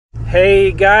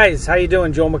Hey guys, how you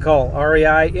doing? Joe McCall,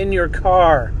 REI in your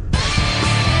car.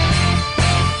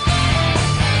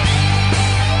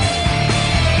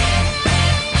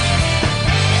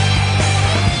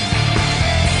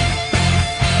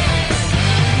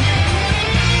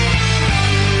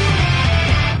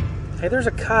 Hey, there's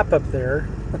a cop up there.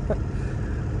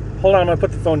 Hold on, I'm going to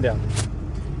put the phone down.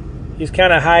 He's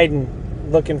kind of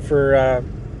hiding, looking for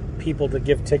people to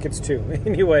give tickets to.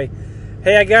 Anyway,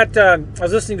 hey, I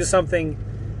was listening to something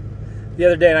the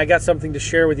other day, and I got something to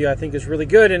share with you I think is really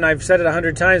good, and I've said it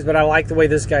 100 times, but I like the way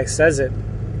this guy says it.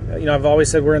 I've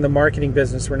always said we're in the marketing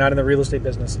business. We're not in the real estate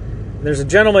business. And there's a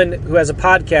gentleman who has a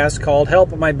podcast called Help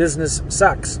My Business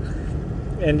Sucks.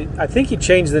 And I think he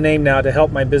changed the name now to Help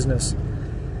My Business.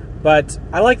 But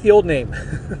I like the old name.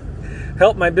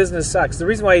 Help My Business Sucks. The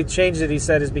reason why he changed it, he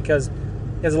said, is because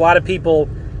there's a lot of people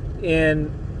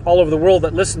all over the world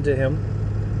that listen to him.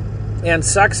 And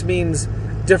sucks means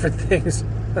different things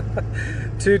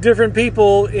to different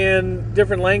people in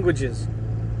different languages.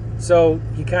 So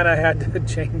he kind of had to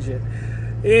change it.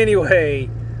 Anyway,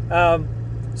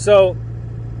 so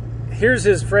here's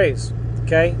his phrase,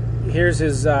 okay? Here's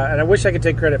his, and I wish I could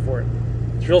take credit for it.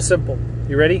 It's real simple.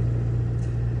 You ready?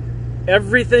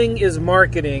 Everything is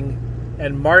marketing,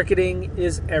 and marketing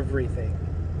is everything.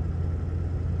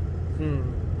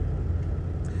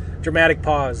 Dramatic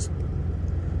pause.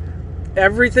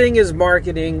 Everything is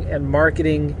marketing, and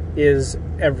marketing is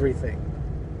everything.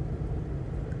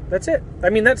 That's it. I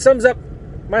mean, that sums up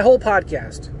my whole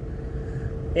podcast.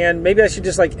 And maybe I should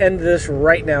just end this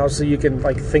right now so you can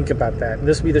think about that. And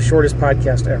this will be the shortest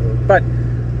podcast ever. But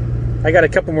I got a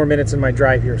couple more minutes in my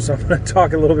drive here, so I'm going to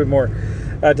talk a little bit more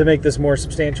to make this more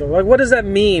substantial. What does that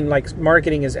mean?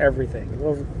 Marketing is everything.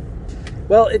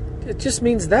 Well, it just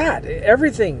means that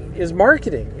everything is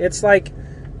marketing. It's like,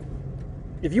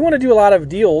 if you want to do a lot of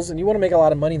deals and you want to make a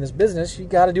lot of money in this business, you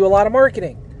got to do a lot of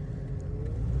marketing.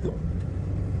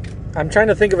 I'm trying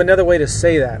to think of another way to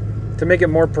say that, to make it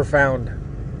more profound,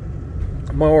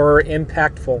 more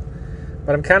impactful.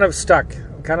 But I'm kind of stuck.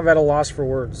 I'm kind of at a loss for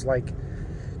words.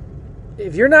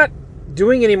 If you're not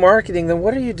doing any marketing, then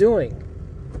what are you doing?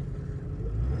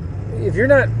 If you're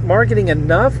not marketing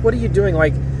enough, what are you doing?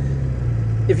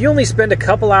 If you only spend a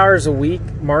couple hours a week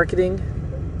marketing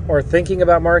or thinking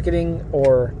about marketing,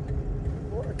 or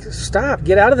stop,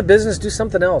 get out of the business, do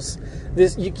something else.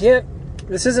 This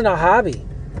isn't a hobby.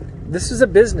 This is a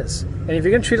business. And if you're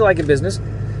going to treat it like a business,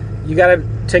 you got to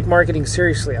take marketing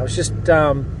seriously. I was just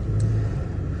at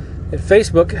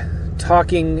Facebook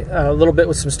talking a little bit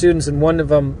with some students, and one of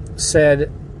them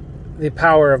said the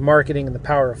power of marketing and the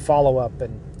power of follow-up.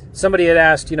 And somebody had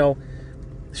asked,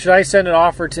 should I send an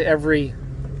offer to every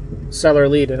seller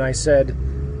lead? And I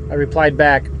replied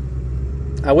back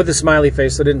with a smiley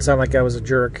face, so it didn't sound like I was a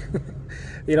jerk.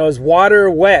 Is water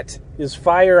wet? Is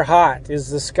fire hot?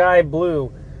 Is the sky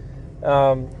blue?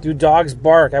 Do dogs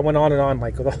bark? I went on and on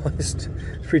with all these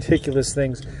ridiculous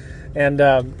things. And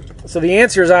so the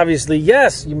answer is obviously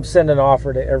yes, you send an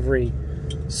offer to every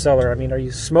seller. I mean, are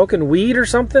you smoking weed or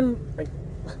something?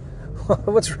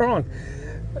 What's wrong?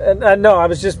 No,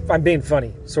 I'm being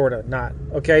funny, sort of, not.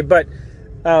 Okay, but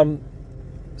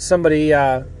somebody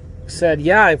said,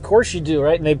 yeah, of course you do,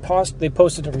 right? And they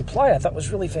posted a reply I thought was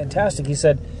really fantastic. He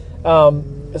said,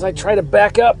 as I try to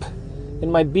back up in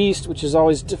my beast, which is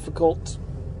always difficult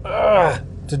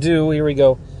to do, here we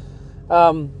go.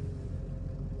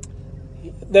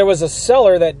 There was a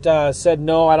seller that said,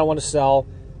 no, I don't want to sell.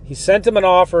 He sent him an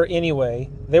offer anyway.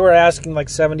 They were asking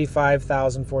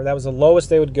 $75,000 for it. That was the lowest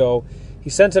they would go. He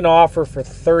sent an offer for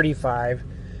 $35,000,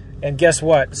 and guess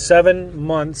what? 7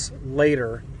 months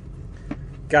later,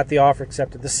 got the offer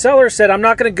accepted. The seller said, I'm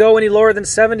not going to go any lower than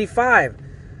 $75,000.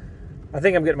 I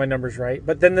think I'm getting my numbers right.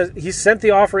 But then he sent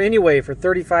the offer anyway for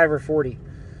 $35,000 or $40,000.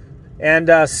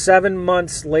 And 7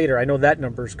 months later, I know that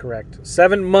number is correct.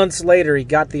 7 months later, he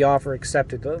got the offer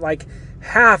accepted.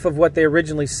 Half of what they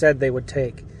originally said they would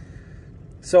take.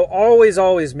 So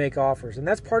always make offers. And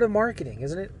that's part of marketing,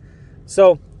 isn't it?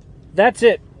 So that's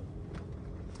it.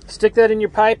 Stick that in your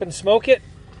pipe and smoke it.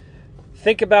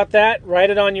 Think about that.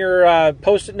 Write it on your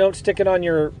Post-it note. Stick it on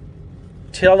your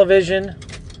television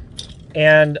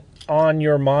and on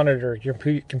your monitor, your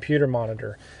computer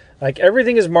monitor.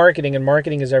 Everything is marketing, and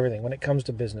marketing is everything when it comes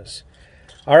to business.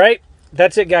 All right,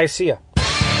 that's it, guys. See ya.